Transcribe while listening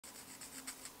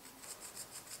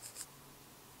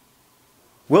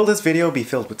Will this video be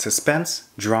filled with suspense,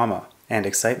 drama, and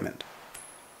excitement?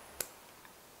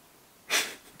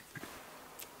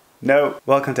 No.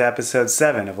 Welcome to episode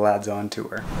 7 of Lads on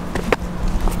Tour.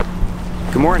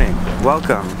 Good morning.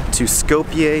 Welcome to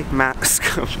Skopje,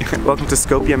 Welcome to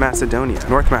Skopje, Macedonia,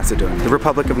 North Macedonia, the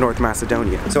Republic of North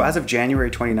Macedonia. So as of January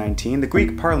 2019, the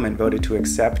Greek Parliament voted to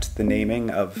accept the naming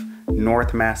of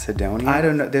North Macedonia. I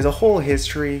don't know, there's a whole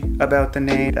history about the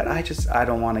name that I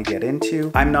don't want to get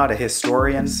into. I'm not a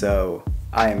historian, so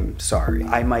I'm sorry.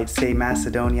 I might say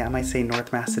Macedonia, I might say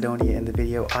North Macedonia in the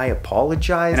video. I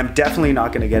apologize. And I'm definitely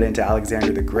not going to get into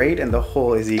Alexander the Great and the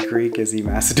whole is he Greek, is he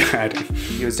Macedonian?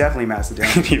 He was definitely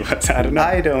Macedonian, he was,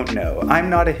 I don't know. I'm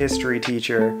not a history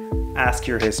teacher. Ask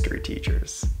your history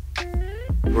teachers.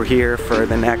 We're here for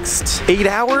the next 8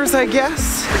 hours, I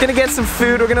guess. We're gonna get some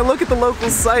food, we're gonna look at the local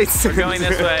sites. We're going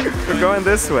this way. We're going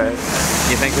this way.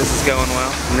 You think this is going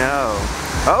well? No.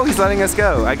 Oh, he's letting us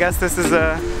go. I guess this is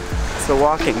a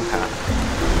walking path.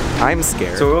 I'm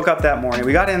scared. So we woke up that morning.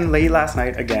 We got in late last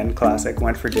night, again, classic,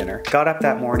 went for dinner. Got up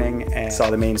that morning and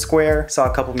saw the main square, saw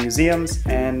a couple museums,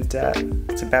 and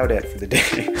that's about it for the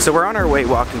day. So we're on our way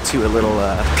walking to a little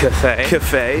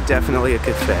cafe, definitely a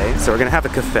cafe. So we're gonna have a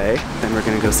cafe, then we're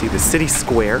gonna go see the city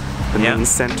square, the main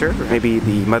center, or maybe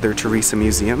the Mother Teresa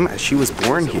Museum, as she was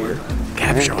born here.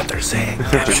 Capture what they're saying.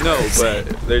 No, but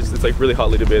it's like really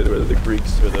hotly debated whether the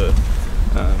Greeks or the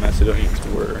Macedonians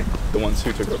were the ones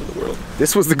who took over the world.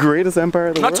 This was the greatest empire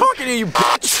of the world? I'm not talking to you,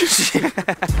 bitch!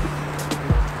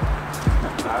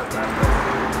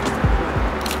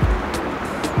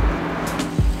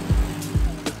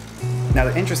 Now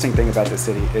the interesting thing about this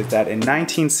city is that in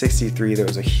 1963 there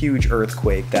was a huge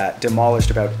earthquake that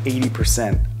demolished about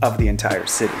 80% of the entire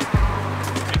city.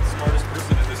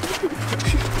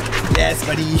 Yes,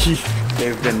 buddy!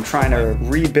 They've been trying to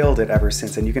rebuild it ever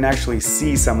since, and you can actually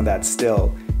see some of that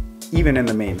still, even in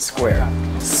the main square.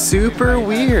 Super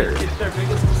weird.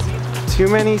 Too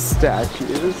many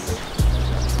statues.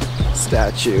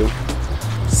 Statue.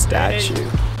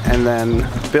 And then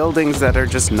buildings that are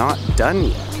just not done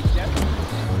yet.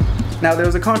 Now there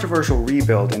was a controversial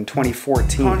rebuild in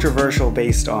 2014. Controversial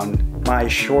based on my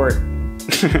short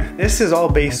this is all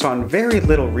based on very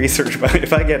little research, but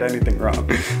if I get anything wrong,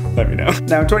 let me know.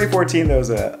 Now in 2014 there was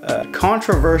a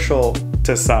controversial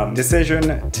to some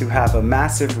decision to have a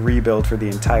massive rebuild for the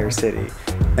entire city.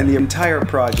 And the entire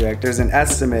project, there's an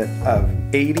estimate of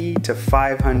 80 to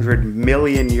 500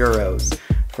 million euros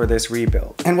for this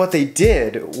rebuild. And what they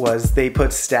did was they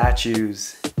put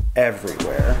statues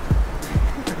everywhere.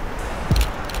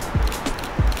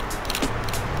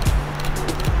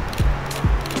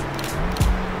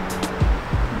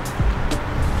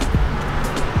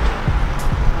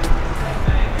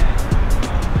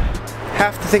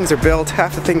 Half the things are built,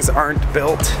 half the things aren't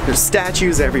built. There's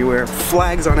statues everywhere,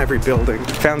 flags on every building.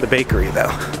 Found the bakery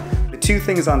though. The two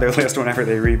things on their list whenever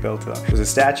they rebuilt them was a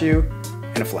statue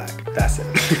and a flag. That's it.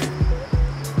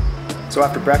 So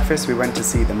after breakfast we went to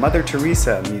see the Mother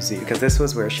Teresa Museum because this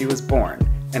was where she was born.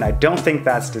 And I don't think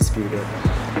that's disputed.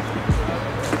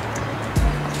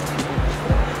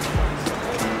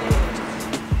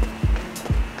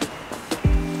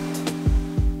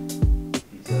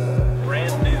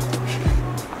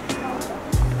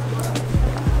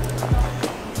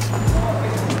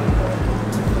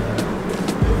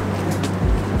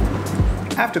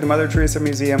 After the Mother Teresa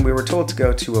Museum, we were told to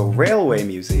go to a railway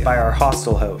museum by our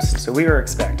hostel host. So we were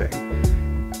expecting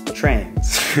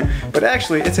trains. But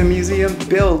actually, it's a museum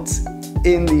built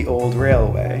in the old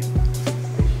railway.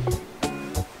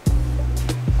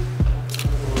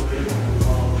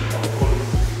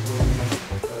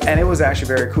 And it was actually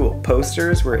very cool.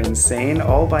 Posters were insane,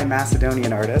 all by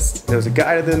Macedonian artists. There was a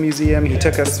guide of the museum, he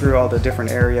took us through all the different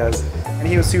areas, and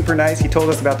he was super nice. He told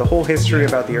us about the whole history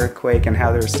about the earthquake and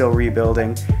how they're still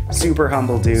rebuilding. Super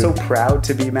humble dude. So proud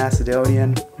to be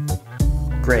Macedonian.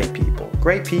 Great people.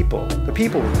 Great people. The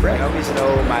people were great. I always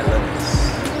know my limits.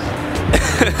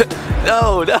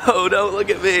 No, don't look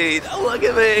at me. Don't look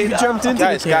at me. You jumped into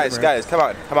the camera. Guys, come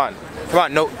on.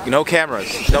 No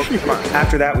cameras. No, come on.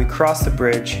 After that, we crossed the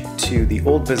bridge to the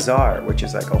old bazaar, which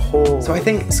is like a whole... So I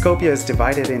think Skopje is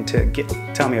divided into...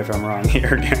 Tell me if I'm wrong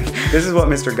here again. This is what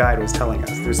Mr. Guide was telling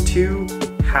us. There's two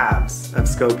halves of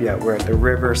Skopje where the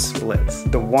river splits.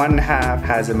 The one half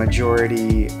has a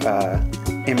majority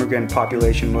immigrant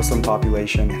population, Muslim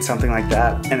population, something like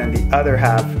that. And then the other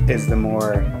half is the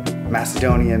more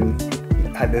Macedonian...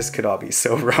 This could all be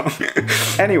so wrong.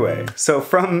 Anyway, so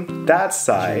from that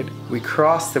side, we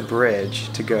crossed the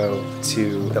bridge to go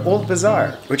to the old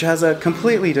bazaar, which has a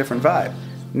completely different vibe.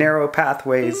 Narrow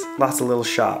pathways, lots of little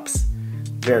shops.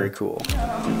 Very cool.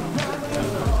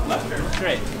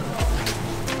 Great.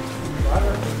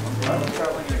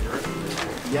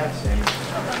 Yes.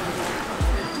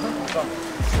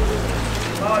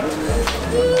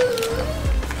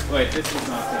 Wait, this is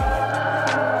not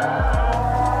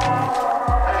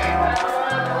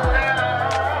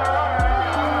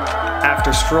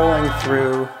After strolling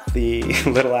through the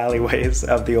little alleyways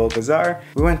of the old bazaar,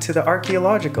 we went to the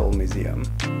archaeological museum,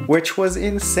 which was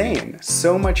insane.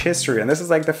 So much history, and this is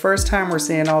like the first time we're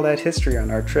seeing all that history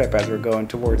on our trip as we're going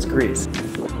towards Greece.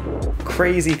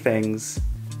 Crazy things,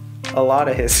 a lot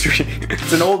of history.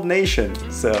 It's an old nation,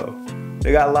 so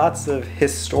they got lots of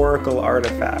historical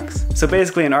artifacts. So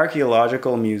basically an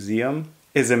archaeological museum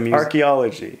is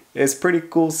archaeology. It's pretty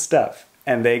cool stuff,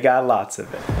 and they got lots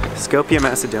of it. Skopje,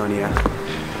 Macedonia.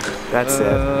 That's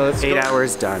it. 8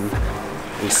 hours done.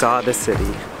 We saw the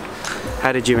city.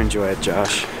 How did you enjoy it,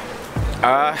 Josh?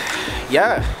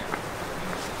 Yeah.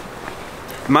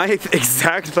 My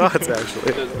exact thoughts,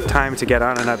 actually. Time to get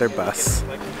on another bus.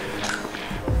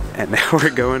 And now we're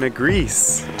going to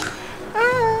Greece.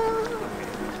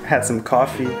 Had some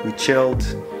coffee, we chilled.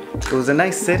 It was a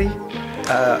nice city.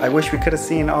 I wish we could have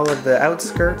seen all of the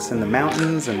outskirts and the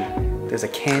mountains, and there's a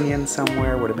canyon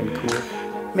somewhere, would have been cool.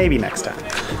 Maybe next time.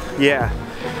 Yeah,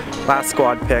 last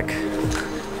squad pick. Are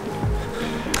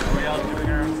we all doing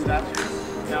our own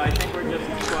statues? No, I think we're just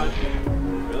a squad.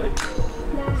 Really?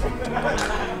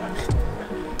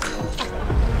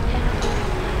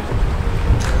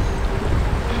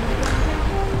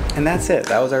 And that's it.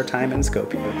 That was our time in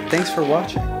Skopje. Thanks for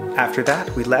watching. After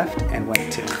that, we left and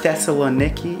went to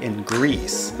Thessaloniki in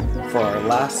Greece for our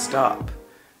last stop,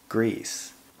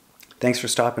 Greece. Thanks for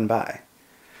stopping by.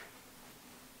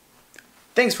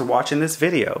 Thanks for watching this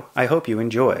video. I hope you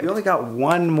enjoyed. We only got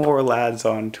one more Lads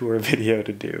on Tour video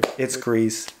to do. It's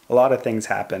Greece. A lot of things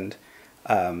happened.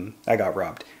 I got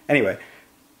robbed. Anyway,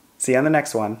 see you on the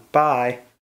next one. Bye.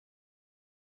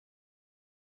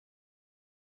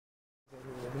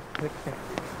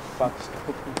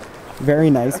 Very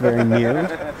nice, very new.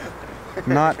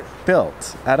 Not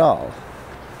built at all.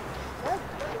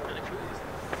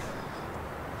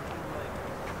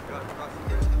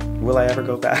 Will I ever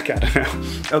go back? I don't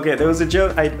know. Okay, there was a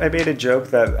joke. I made a joke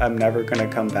that I'm never gonna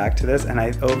come back to this, and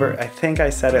I think I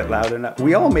said it loud enough.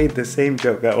 We all made the same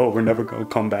joke that, oh, we're never gonna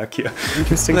come back here.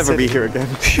 Interesting. Never be here again.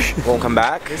 Won't come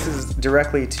back? This is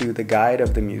directly to the guide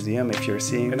of the museum if you're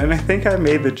seeing. And then I think I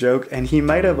made the joke, and he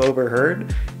might have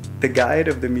overheard. The guide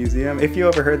of the museum, if you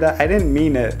overheard that, I didn't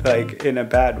mean it like in a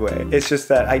bad way. It's just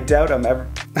that I doubt I'm ever,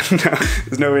 no,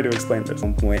 there's no way to explain this at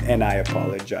some point, and I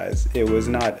apologize. It was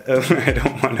not, I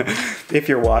don't wanna, if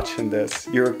you're watching this,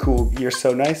 you're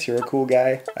so nice, you're a cool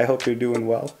guy. I hope you're doing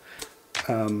well.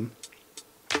 Yeah.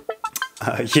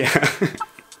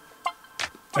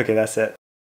 Okay, that's it.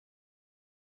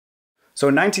 So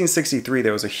in 1963,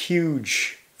 there was a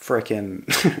huge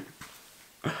frickin',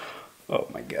 oh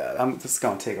my god, this is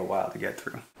gonna take a while to get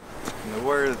through. In the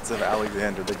words of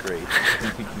Alexander the Great,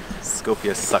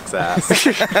 Skopje sucks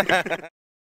ass.